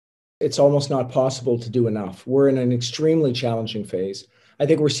it's almost not possible to do enough. We're in an extremely challenging phase. I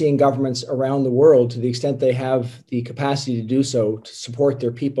think we're seeing governments around the world, to the extent they have the capacity to do so, to support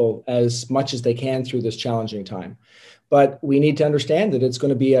their people as much as they can through this challenging time. But we need to understand that it's going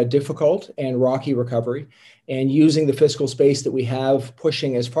to be a difficult and rocky recovery, and using the fiscal space that we have,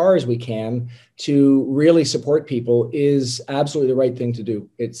 pushing as far as we can to really support people is absolutely the right thing to do.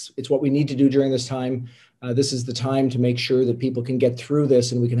 It's what we need to do during this time. This is the time to make sure that people can get through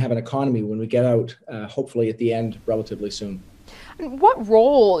this and we can have an economy when we get out, hopefully at the end relatively soon. What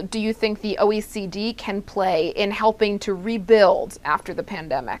role do you think the OECD can play in helping to rebuild after the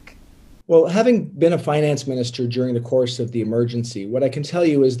pandemic? Well, having been a finance minister during the course of the emergency, what I can tell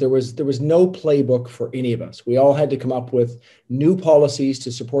you is there was no playbook for any of us. We all had to come up with new policies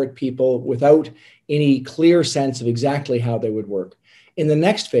to support people without any clear sense of exactly how they would work. In the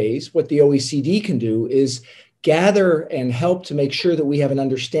next phase, what the OECD can do is gather and help to make sure that we have an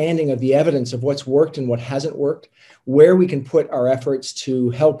understanding of the evidence of what's worked and what hasn't worked, where we can put our efforts to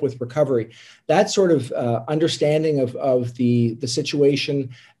help with recovery. That sort of understanding of the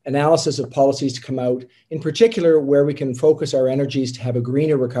situation, analysis of policies to come out, in particular, where we can focus our energies to have a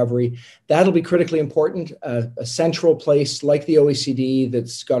greener recovery, that'll be critically important. A central place like the OECD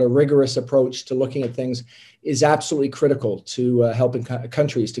that's got a rigorous approach to looking at things is absolutely critical to helping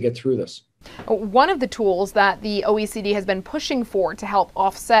countries to get through this. One of the tools that the OECD has been pushing for to help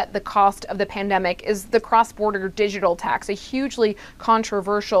offset the cost of the pandemic is the cross-border digital tax, a hugely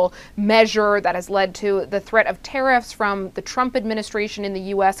controversial measure that has led to the threat of tariffs from the Trump administration in the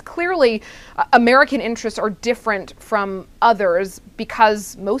U.S. Clearly, American interests are different from others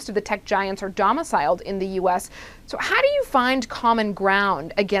because most of the tech giants are domiciled in the U.S. So how do you find common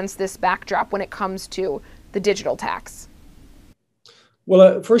ground against this backdrop when it comes to the digital tax?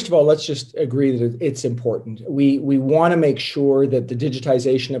 Well, first of all, let's just agree that it's important. We want to make sure that the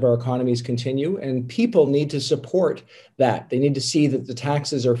digitization of our economies continue, and people need to support that. They need to see that the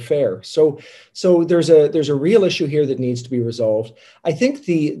taxes are fair. So there's a real issue here that needs to be resolved. I think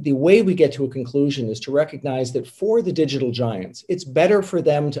the way we get to a conclusion is to recognize that for the digital giants, it's better for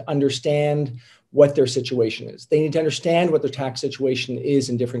them to understand what their situation is. They need to understand what their tax situation is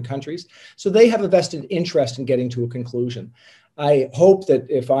in different countries. So they have a vested interest in getting to a conclusion. I hope that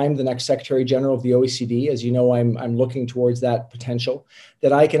if I'm the next Secretary General of the OECD, as you know, I'm looking towards that potential,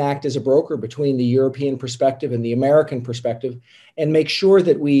 that I can act as a broker between the European perspective and the American perspective and make sure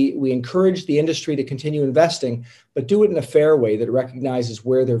that we encourage the industry to continue investing, but do it in a fair way that recognizes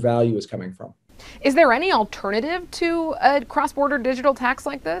where their value is coming from. Is there any alternative to a cross-border digital tax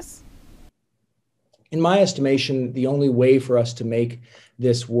like this? In my estimation, the only way for us to make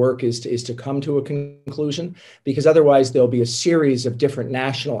this work is to come to a conclusion, because otherwise there'll be a series of different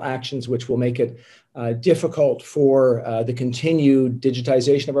national actions which will make it difficult for the continued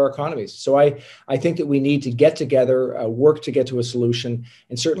digitization of our economies. So I think that we need to get together, work to get to a solution,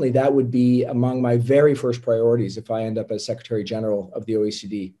 and certainly that would be among my very first priorities if I end up as Secretary General of the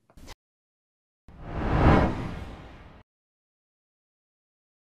OECD.